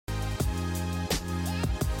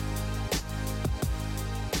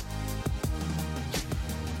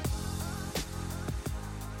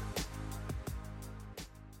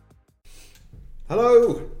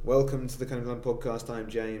Hello, welcome to the Cunning Climb podcast. I'm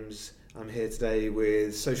James. I'm here today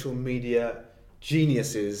with social media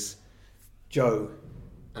geniuses Joe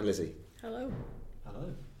and Lizzie. Hello.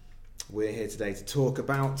 Hello. We're here today to talk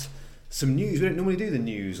about some news. We don't normally do the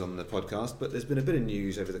news on the podcast, but there's been a bit of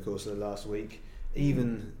news over the course of the last week.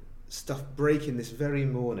 Even stuff breaking this very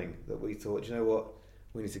morning that we thought, you know what,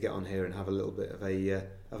 we need to get on here and have a little bit of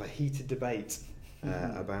a heated debate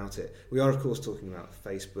about it. We are, of course, talking about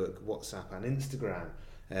Facebook, WhatsApp and Instagram.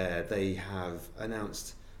 They have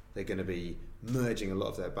announced they're going to be merging a lot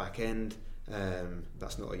of their back end.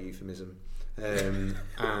 That's not a euphemism.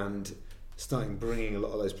 And starting bringing a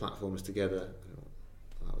lot of those platforms together. I don't know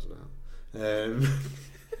what that was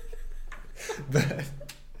about. But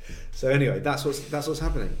so anyway, that's what's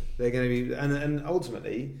happening. They're going to be, and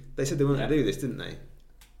ultimately they said they weren't going to do this, didn't they?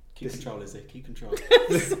 Keep control, Lizzie. Keep control.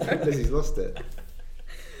 Lizzie's lost it.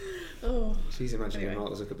 Oh. She's imagining Anyway,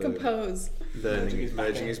 Mark Zuckerberg compose.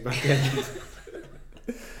 merging his back end.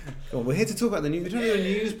 Come on, we're here to talk about the news. We're trying to do a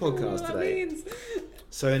news podcast today. Means.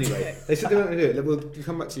 So anyway, they said they weren't going to do it. We'll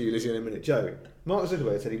come back to you, Lizzie, in a minute. Joe, Mark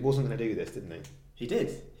Zuckerberg said he wasn't going to do this, didn't he? He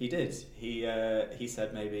did. He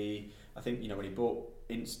said maybe, I think, when he bought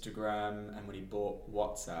Instagram and when he bought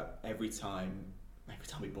WhatsApp, every time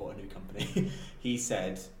he bought a new company, he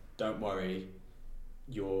said, don't worry,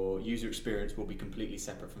 your user experience will be completely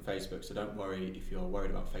separate from Facebook, so don't worry if you're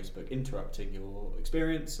worried about Facebook interrupting your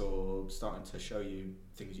experience or starting to show you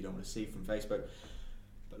things you don't want to see from Facebook.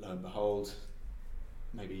 But lo and behold,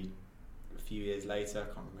 maybe a few years later, I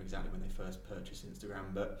can't remember exactly when they first purchased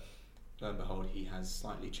Instagram, but lo and behold, he has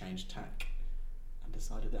slightly changed tack and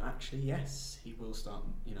decided that actually, yes, he will start,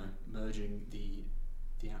 merging the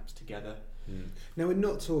apps together. Now, we're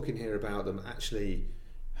not talking here about them actually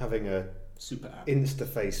having a super app. Insta,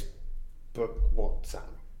 Facebook, WhatsApp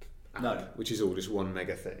app, No. which is all just one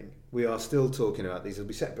mega thing. We are still talking about these will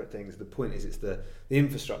be separate things. The point is it's the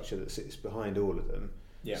infrastructure that sits behind all of them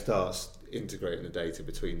starts integrating the data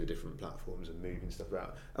between the different platforms and moving stuff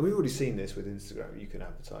around. And we've already seen this with Instagram. You can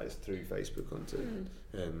advertise through Facebook onto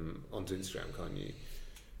Instagram, can't you?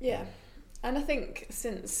 Yeah. And I think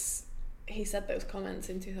since he said those comments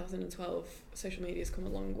in 2012, social media's come a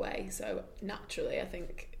long way. So naturally, I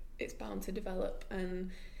think it's bound to develop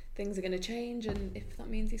and things are going to change. And if that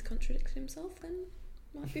means he's contradicted himself, then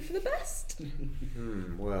it might be for the best.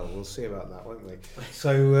 Well, we'll see about that, won't we?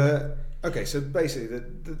 So, okay. So basically,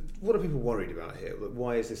 what are people worried about here?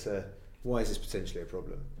 Why is this potentially a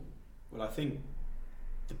problem? Well, I think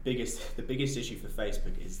the biggest issue for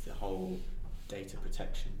Facebook is the whole data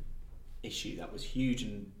protection issue that was huge.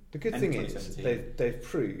 And the good thing is they've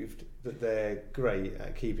proved that they're great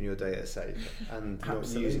at keeping your data safe and not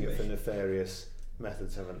using it for nefarious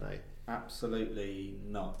methods, haven't they? Absolutely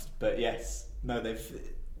not. But yes, no,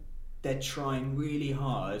 they're trying really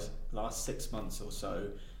hard. Last 6 months or so,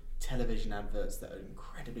 television adverts that are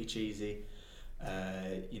incredibly cheesy.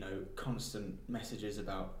 Constant messages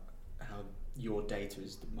about how your data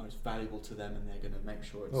is the most valuable to them, and they're going to make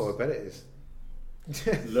sure it's. Oh, I bet it is.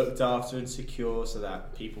 looked after and secure so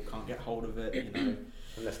that people can't get hold of it,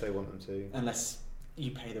 Unless they want them to. Unless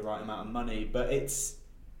you pay the right amount of money. But it's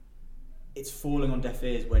falling on deaf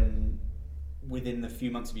ears when within the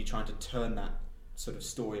few months of you trying to turn that sort of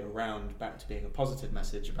story around back to being a positive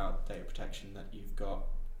message about data protection, that you've got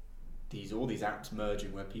all these apps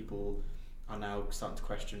merging where people are now starting to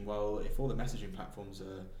question, well, if all the messaging platforms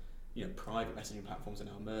are, private messaging platforms are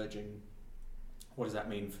now merging, what does that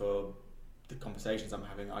mean for the conversations I'm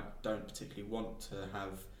having? I don't particularly want to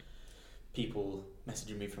have people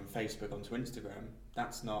messaging me from Facebook onto Instagram.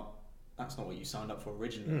 That's not what you signed up for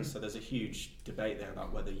originally. So there's a huge debate there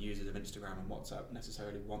about whether users of Instagram and WhatsApp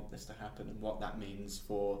necessarily want this to happen and what that means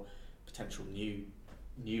for potential new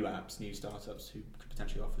apps, new startups who could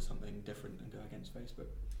potentially offer something different and go against Facebook.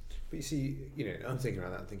 But you see, I'm thinking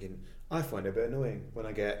around that and thinking, I find it a bit annoying when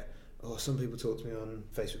I get, some people talk to me on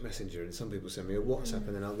Facebook Messenger and some people send me a WhatsApp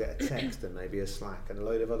and then I'll get a text and maybe a Slack and a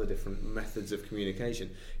load of other different methods of communication.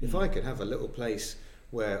 If I could have a little place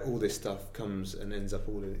where all this stuff comes and ends up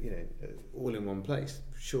all in one place,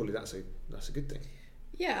 surely that's a good thing.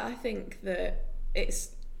 Yeah, I think that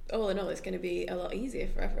it's all in all, it's going to be a lot easier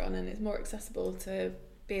for everyone, and it's more accessible to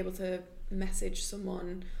be able to message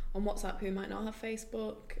someone on WhatsApp who might not have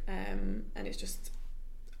Facebook, and it's just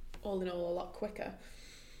all in all a lot quicker.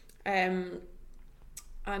 And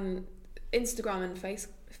Instagram and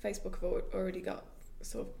Facebook have already got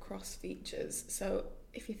sort of cross features, so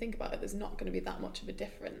if you think about it, there's not going to be that much of a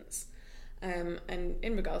difference. And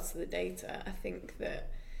in regards to the data, I think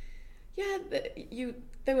that yeah,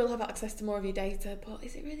 they will have access to more of your data, but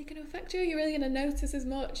is it really going to affect you? Are you really going to notice as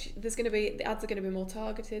much? The ads are going to be more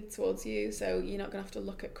targeted towards you, so you're not going to have to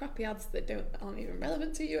look at crappy ads that aren't even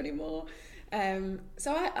relevant to you anymore.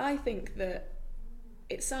 So I think that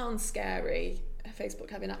it sounds scary, Facebook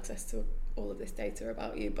having access to all of this data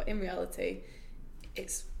about you, but in reality,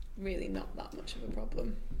 it's really not that much of a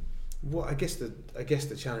problem. What I guess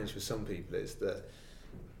the challenge for some people is that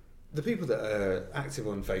the people that are active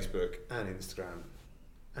on Facebook and Instagram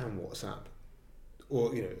and WhatsApp,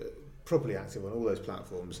 or properly active on all those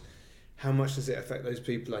platforms, how much does it affect those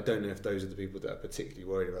people? I don't know if those are the people that are particularly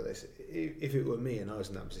worried about this. If it were me and I was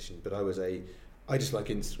in that position, but I just like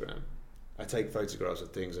Instagram. I take photographs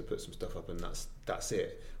of things, I put some stuff up, and that's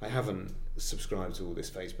it. I haven't subscribed to all this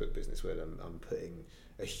Facebook business where I'm putting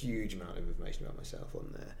a huge amount of information about myself on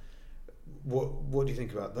there. What do you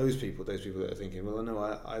think about those people? Those people that are thinking, well, no,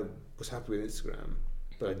 I was happy with Instagram,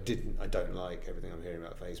 but I don't like everything I'm hearing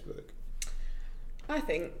about Facebook. I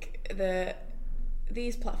think that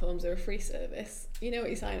these platforms are a free service. You know what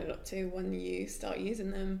you're signing up to when you start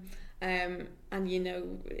using them. And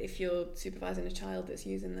if you're supervising a child that's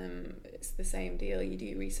using them, it's the same deal. You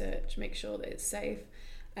do research, make sure that it's safe.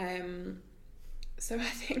 So I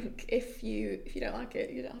think if you don't like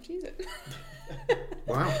it, you don't have to use it.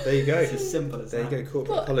 Wow, there you go. It's as simple as that. There you go,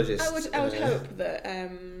 corporate apologist. I would hope that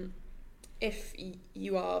if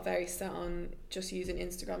you are very set on just using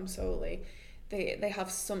Instagram solely, they have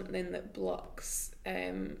something that blocks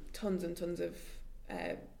tons and tons of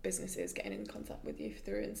businesses getting in contact with you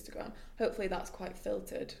through Instagram. Hopefully that's quite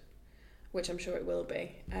filtered, which I'm sure it will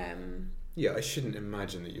be. Yeah, I shouldn't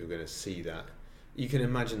imagine that you're going to see that. You can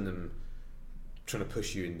imagine them trying to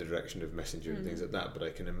push you in the direction of Messenger and things like that, but I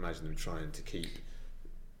can imagine them trying to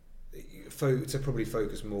probably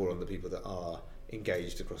focus more on the people that are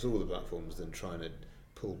engaged across all the platforms than trying to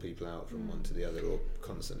pull people out from one to the other or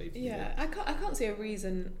constantly. Yeah, I can't see a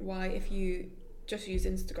reason why if you just use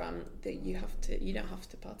Instagram that you don't have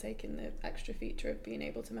to partake in the extra feature of being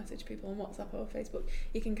able to message people on WhatsApp or Facebook.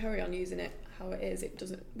 You can carry on using it how it is. It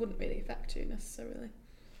wouldn't really affect you necessarily.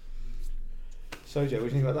 So Joe, what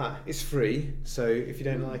do you think about that? It's free, so if you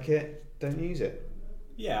don't like it, don't use it.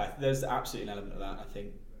 Yeah, there's absolutely an element of that, I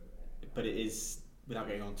think, but it is, without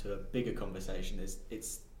getting on to a bigger conversation, it's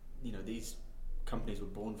these companies were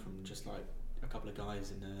born from just like a couple of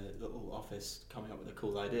guys in a little office coming up with a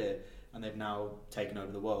cool idea, and they've now taken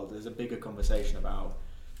over the world. There's a bigger conversation about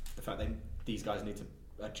the fact that these guys need to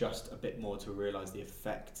adjust a bit more to realise the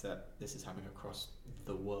effect that this is having across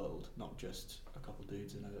the world, not just a couple of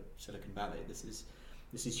dudes in Silicon Valley. This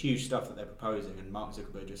is huge stuff that they're proposing, and Mark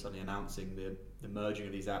Zuckerberg just suddenly announcing the merging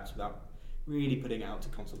of these apps without really putting it out to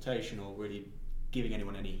consultation or really giving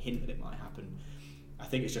anyone any hint that it might happen. I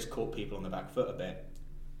think it's just caught people on the back foot a bit.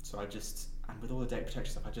 So and with all the data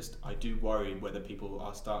protection stuff, I do worry whether people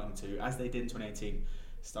are starting to, as they did in 2018,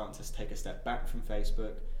 starting to take a step back from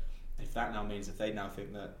Facebook. If that now means if they now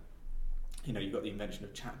think that, you've got the invention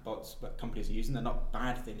of chatbots that companies are using, they're not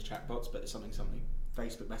bad things, chatbots, but it's something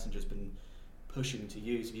Facebook Messenger's been pushing to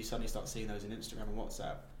use. If you suddenly start seeing those in Instagram and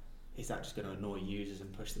WhatsApp, is that just going to annoy users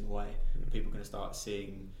and push them away? People are going to start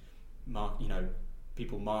seeing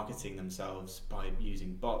people marketing themselves by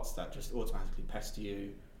using bots that just automatically pester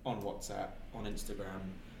you on WhatsApp, on Instagram,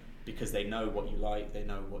 because they know what you like, they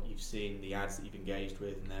know what you've seen, the ads that you've engaged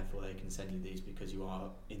with, and therefore they can send you these because you are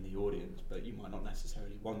in the audience, but you might not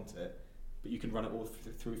necessarily want it. But you can run it all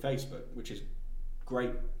through Facebook, which is great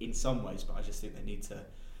in some ways, but I just think we'll need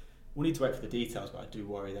to wait for the details, but I do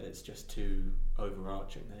worry that it's just too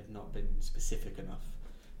overarching. They've not been specific enough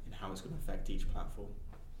in how it's going to affect each platform.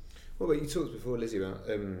 Well, but you talked before, Lizzie, about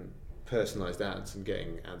personalised ads and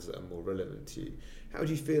getting ads that are more relevant to you. How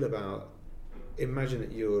do you feel about, imagine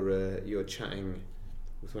that you're chatting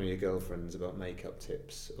with one of your girlfriends about makeup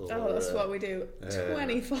tips? Or, that's what we do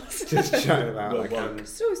 24/7. Just chatting about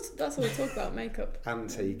that's all we talk about, makeup.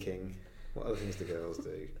 Antiquing. What other things do girls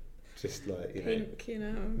do? Just like, Pink,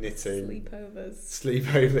 knitting.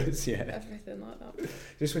 Sleepovers, yeah. Everything like that.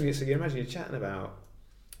 Just when you imagine you're chatting about,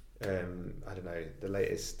 I don't know, the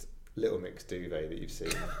latest Little Mix duvet that you've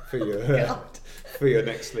seen for your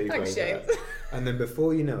next sleepover. Thanks, James. And then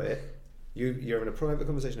before you know it, you're having a private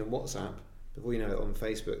conversation on WhatsApp. Before you know it, on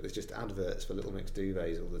Facebook, there's just adverts for Little Mix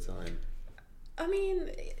duvets all the time. I mean,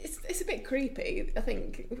 it's a bit creepy. I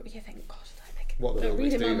think you think, God, what the don't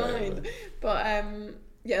read in my duvet mind. But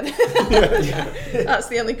yeah, that's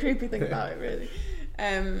the only creepy thing about it, really.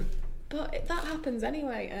 But that happens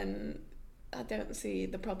anyway, and I don't see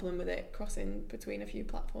the problem with it crossing between a few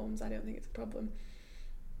platforms. I don't think it's a problem.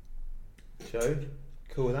 Joe,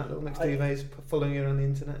 cool with that? Little Mix duvets following you around the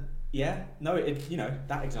internet? Yeah, no,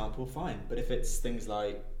 that example, fine. But if it's things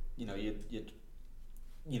like, if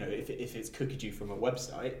it's cookied you from a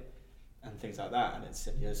website and things like that, and it's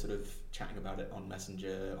you're sort of chatting about it on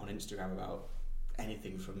Messenger, on Instagram about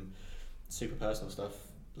anything from super personal stuff,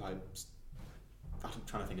 like, I'm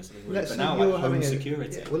trying to think of something weird, but now like home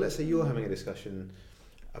security. Let's say you're having a discussion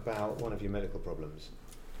about one of your medical problems.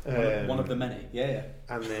 One of the many, yeah.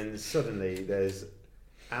 And then suddenly there's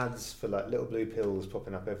ads for like little blue pills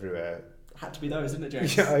popping up everywhere. Had to be those, isn't it,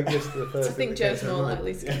 James? Yeah, I guess the first. I think Joe's more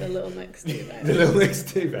likely to get the Little Mix duvet. The Little Mix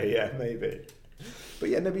duvet, yeah, maybe.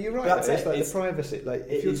 But but you're right. It's like the privacy. Like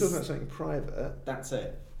if you're talking about something private, that's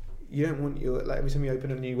it. You don't want every time you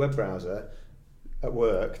open a new web browser at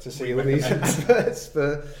work to see all these adverts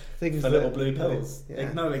for things for little blue pills.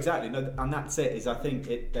 Yeah. No, exactly. No, and that's it. I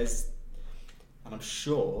think there's, and I'm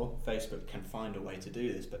sure Facebook can find a way to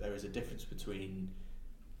do this, but there is a difference between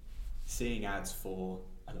seeing ads for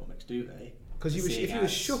a Little Mix duvet. Because if you were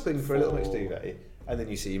shopping for a Little Mix duvet and then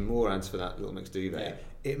you see more ads for that Little Mix duvet,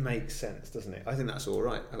 it makes sense, doesn't it? I think that's all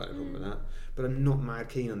right. I got no problem with that. But I'm not mad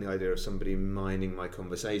keen on the idea of somebody mining my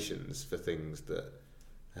conversations for things that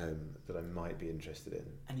I might be interested in.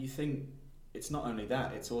 And you think it's not only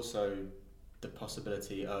that; it's also the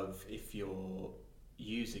possibility of if your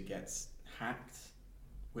user gets hacked,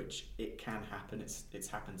 which it can happen. It's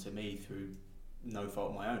happened to me through no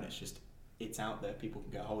fault of my own. It's out there. People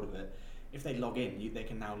can get hold of it. If they log in, they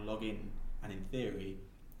can now log in and, in theory,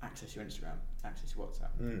 access your Instagram, access your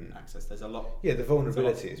WhatsApp, access. There's a lot. Yeah, the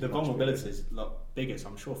vulnerability is a lot bigger. So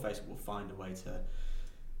I'm sure Facebook will find a way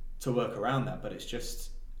to work around that. But it's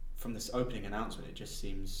just from this opening announcement, it just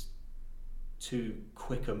seems too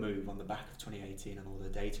quick a move on the back of 2018 and all the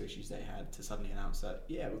data issues they had to suddenly announce that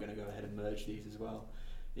we're going to go ahead and merge these as well.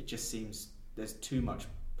 It just seems there's too much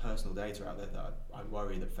personal data out there that I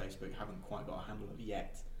worry that Facebook haven't quite got a handle of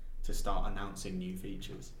yet to start announcing new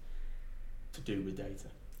features to do with data.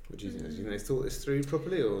 What do you think? Do you think they thought this through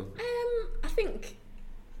properly, or? I think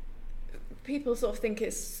people sort of think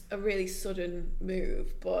it's a really sudden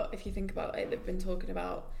move, but if you think about it, they've been talking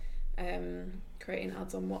about creating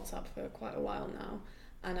ads on WhatsApp for quite a while now,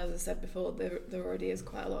 and as I said before, there already is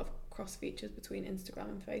quite a lot of cross features between Instagram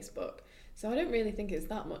and Facebook, so I don't really think it's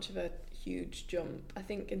that much of a huge jump. I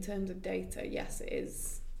think in terms of data, yes, it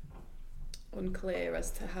is unclear as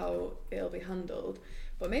to how it'll be handled,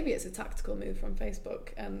 but maybe it's a tactical move from Facebook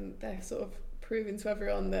and they're sort of proving to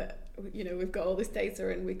everyone that we've got all this data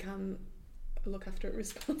and we can look after it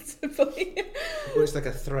responsibly. Or it's like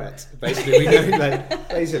a threat. Basically,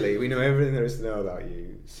 we know everything there is to know about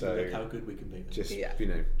you. So look how good we can be.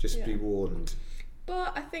 Just be warned.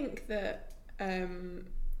 But I think that in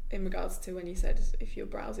regards to when you said if you're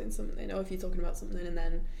browsing something or if you're talking about something and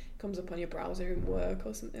then it comes up on your browser in work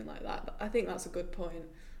or something like that, I think that's a good point.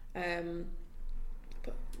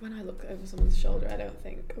 But when I look over someone's shoulder, I don't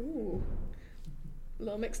think, ooh,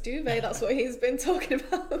 Little Mix duvet, that's what he's been talking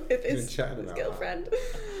about with his girlfriend.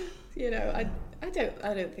 I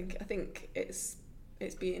think it's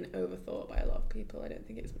being overthought by a lot of people. I don't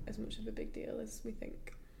think it's as much of a big deal as we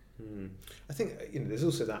think. I think there's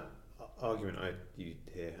also that argument you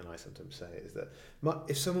hear, and I sometimes say, is that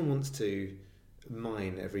if someone wants to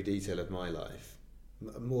mine every detail of my life,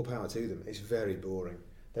 more power to them. It's very boring.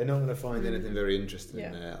 They're not going to find anything very interesting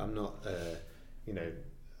in there. I'm not,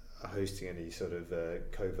 hosting any sort of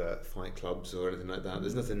covert fight clubs or anything like that. I'm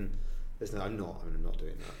not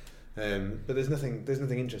doing that. But there's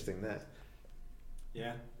nothing interesting there.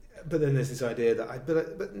 Yeah. But then there's this idea that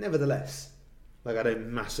but nevertheless, like, I don't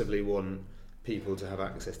massively want people to have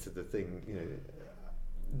access to the things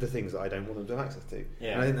that I don't want them to have access to.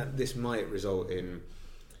 Yeah. And I think that this might result in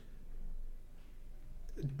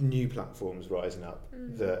new platforms rising up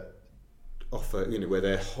that offer, where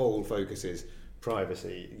their whole focus is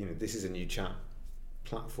privacy. This is a new chat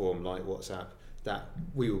platform like WhatsApp that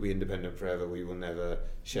we will be independent forever. We will never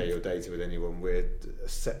share your data with anyone. We're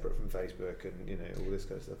separate from Facebook and all this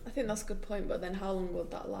kind of stuff. I think that's a good point, but then how long will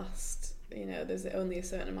that last? There's only a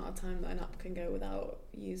certain amount of time that an app can go without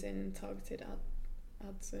using targeted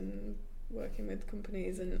ads and working with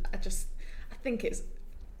companies, and I think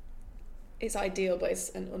it's ideal, but it's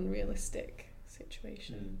an unrealistic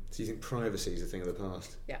situation. So you think privacy is a thing of the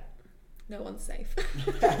past? Yeah. No one's safe.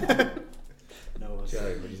 No one's Joe,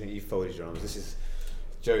 what do you think? You folded your arms. This is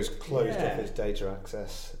Joe's closed off his data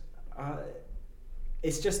access.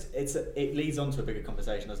 It leads on to a bigger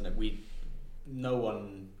conversation, doesn't it? No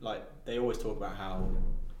one, they always talk about how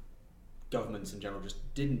governments in general just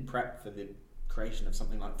didn't prep for the creation of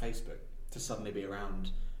something like Facebook to suddenly be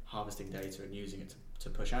around harvesting data and using it to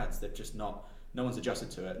push ads. They've just no one's adjusted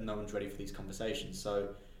to it and no one's ready for these conversations.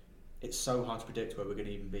 So it's so hard to predict where we're going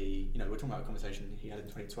to even be. You know, we're talking about a conversation he had in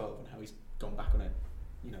 2012 and how he's gone back on it,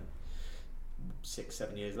 you know,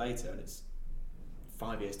 6-7 years later, and it's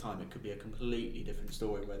 5 years time, it could be a completely different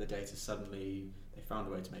story where the data suddenly, they found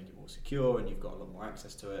a way to make it more secure and you've got a lot more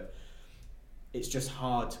access to it. It's just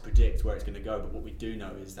hard to predict where it's going to go, but what we do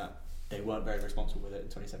know is that they weren't very responsible with it in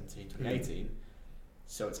 2017, 2018.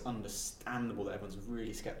 So it's understandable that everyone's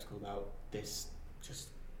really skeptical about this just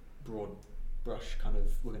broad brush kind of,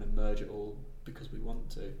 we're going to merge it all because we want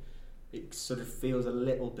to. It sort of feels a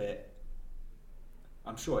little bit,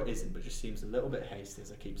 I'm sure it isn't, but it just seems a little bit hasty,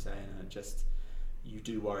 as I keep saying, and it just, you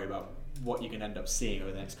do worry about what you're going to end up seeing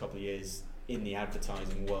over the next couple of years in the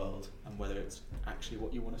advertising world and whether it's actually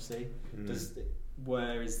what you want to see.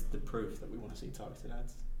 Where is the proof that we want to see targeted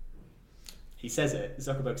ads? He says it,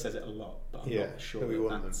 Zuckerberg says it a lot, but I'm not sure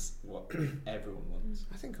that that's what everyone wants.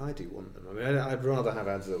 I think I do want them. I mean, I'd rather have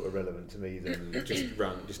ads that were relevant to me than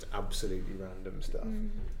just absolutely random stuff.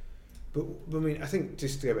 But I mean, I think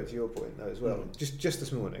just to go back to your point though as well, just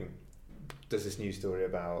this morning, there's this news story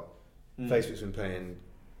about Facebook's been paying,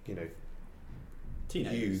 you know,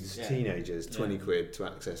 teenagers 20 quid to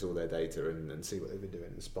access all their data and see what they've been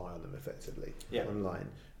doing and spy on them effectively online.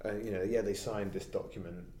 You know, they signed this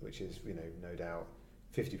document, which is, you know, no doubt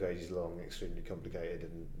 50 pages long, extremely complicated,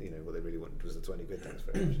 and you know what they really wanted was the 20 quid. Thanks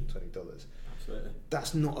very much, $20. Absolutely.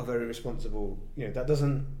 That's not a very responsible. You know, that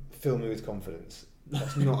doesn't fill me with confidence.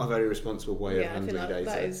 That's not a very responsible way of handling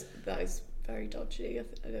data. That is very dodgy.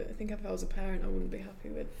 I think if I was a parent, I wouldn't be happy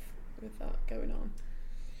with that going on.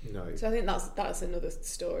 No. So I think that's another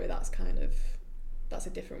story. That's a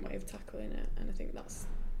different way of tackling it, and I think that's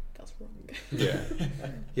wrong. Yeah.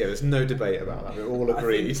 There's no debate about that. We're all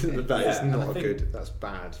agreed that is not good. That's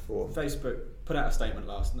bad for Facebook. Put out a statement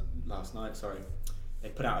last night. Sorry, they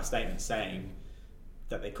put out a statement saying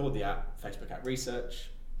that they called the app Facebook App Research.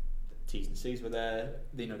 The T's and C's were there.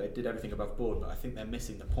 You know, they did everything above board, but I think they're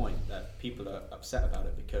missing the point that people are upset about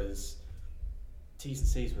it because T's and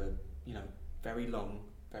C's were, you know, very long,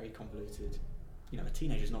 very convoluted. You know, a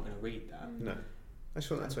teenager's not going to read that. No. I just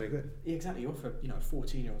want that 20 quid. Yeah, exactly. You offer, a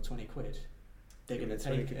 14-year-old 20 quid. They're going to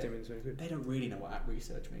take it. They don't really know what app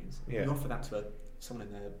research means. Yeah. You offer that to someone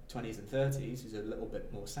in their 20s and 30s who's a little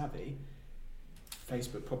bit more savvy.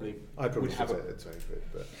 Facebook probably would have it at 20 quid,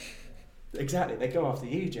 but exactly. They go after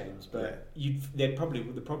you, James. But they'd probably,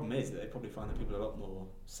 the problem is that they probably find that people are a lot more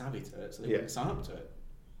savvy to it, so they wouldn't sign up to it.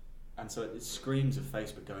 And so it screams of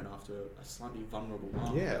Facebook going after a slightly vulnerable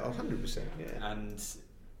market. Yeah, 100%. Yeah. And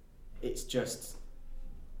it's just,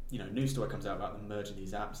 you know, news story comes out about them merging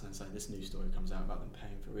these apps, and then suddenly this news story comes out about them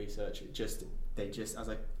paying for research. They just, as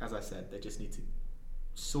I said, they just need to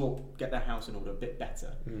get their house in order a bit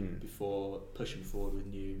better before pushing forward with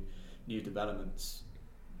new developments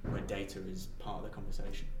where data is part of the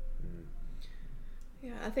conversation.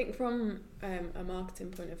 Yeah, I think from a marketing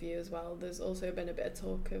point of view as well, there's also been a bit of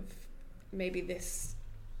talk of maybe this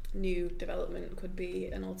new development could be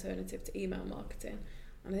an alternative to email marketing.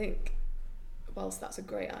 And I think whilst that's a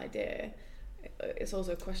great idea, it's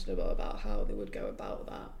also questionable about how they would go about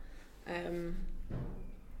that.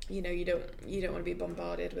 You know, you don't want to be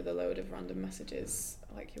bombarded with a load of random messages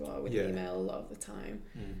like you are with email a lot of the time.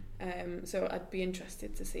 So I'd be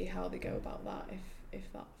interested to see how they go about that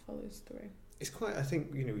if that follows through. It's quite, I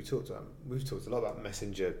think, you know, we've talked a lot about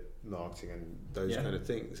messenger marketing and those kind of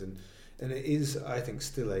things, and it is, I think,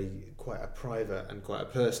 still quite a private and quite a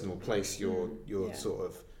personal place, your sort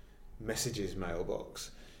of messages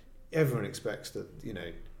mailbox. Everyone expects that, you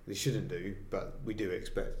know, they shouldn't do, but we do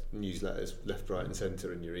expect newsletters left, right and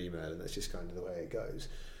centre in your email, and that's just kind of the way it goes.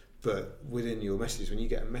 But within your messages, when you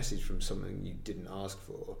get a message from something you didn't ask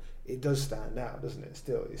for, it does stand out, doesn't it?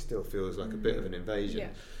 It still feels like a bit of an invasion.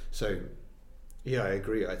 So yeah, I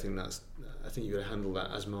agree. I think you've got to handle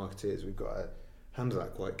that as marketeers. We've got to handle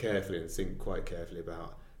that quite carefully and think quite carefully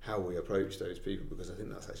about how we approach those people, because I think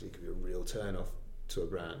that's actually could be a real turn off to a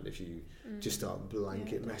brand if you just start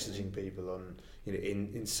blanket messaging people on, you know,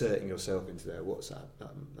 inserting yourself into their WhatsApp.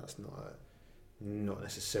 That's not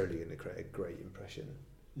necessarily going to create a great impression.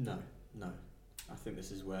 No. I think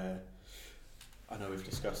this is where, I know we've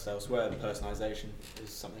discussed elsewhere, personalisation is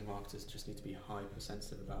something marketers just need to be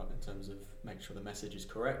hypersensitive about in terms of making sure the message is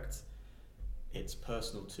correct, it's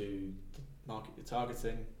personal to the market you're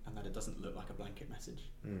targeting, and that it doesn't look like a blanket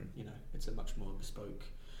message. You know, it's a much more bespoke,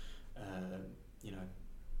 you know,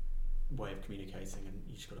 way of communicating, and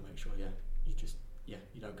you just got to make sure,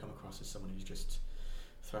 you don't come across as someone who's just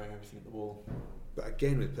throwing everything at the wall. But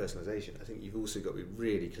again, with personalisation, I think you've also got to be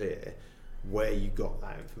really clear where you got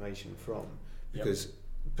that information from. Because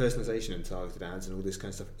personalisation and targeted ads and all this kind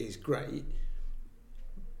of stuff is great,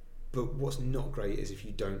 But what's not great is if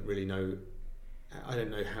you don't really know. I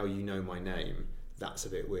don't know how you know my name. That's a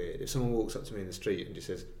bit weird. If someone walks up to me in the street and just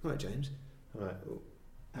says, "All right, James," I'm like, well,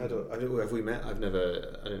 have we met? I don't know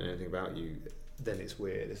anything about you. Then it's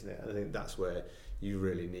weird, isn't it? And I think that's where you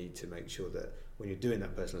really need to make sure that when you're doing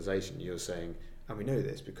that personalisation, you're saying, and we know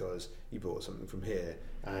this because you bought something from here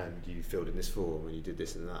and you filled in this form and you did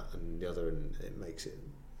this and that and the other, and it makes it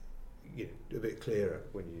a bit clearer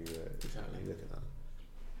when you exactly look at that.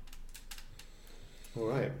 All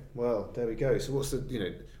right. Well, there we go. So what's the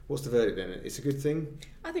verdict then? It's a good thing?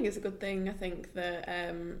 I think it's a good thing. I think that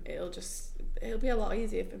it'll be a lot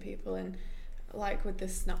easier for people, and like with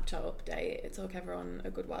this Snapchat update, it took everyone a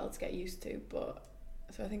good while to get used to,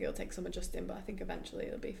 so I think it'll take some adjusting, but I think eventually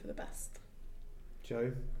it'll be for the best.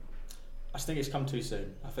 Joe? I just think it's come too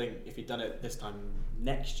soon. I think if you'd done it this time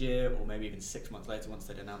next year, or maybe even 6 months later, once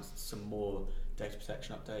they'd announced some more data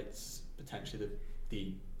protection updates, potentially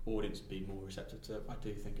the audience would be more receptive to it. I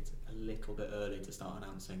do think it's a little bit early to start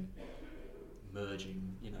announcing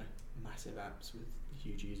merging, massive apps with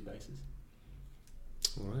huge user bases.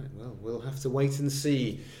 All right, well, we'll have to wait and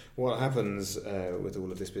see what happens with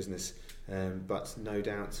all of this business. But no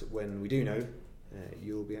doubt when we do know,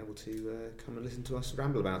 you'll be able to come and listen to us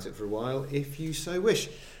ramble about it for a while if you so wish.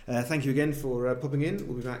 Thank you again for popping in.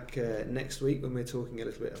 We'll be back next week when we're talking a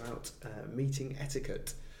little bit about meeting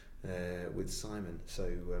etiquette with Simon.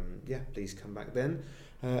 So, please come back then.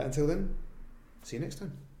 Until then, see you next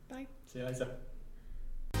time. Bye. See you later.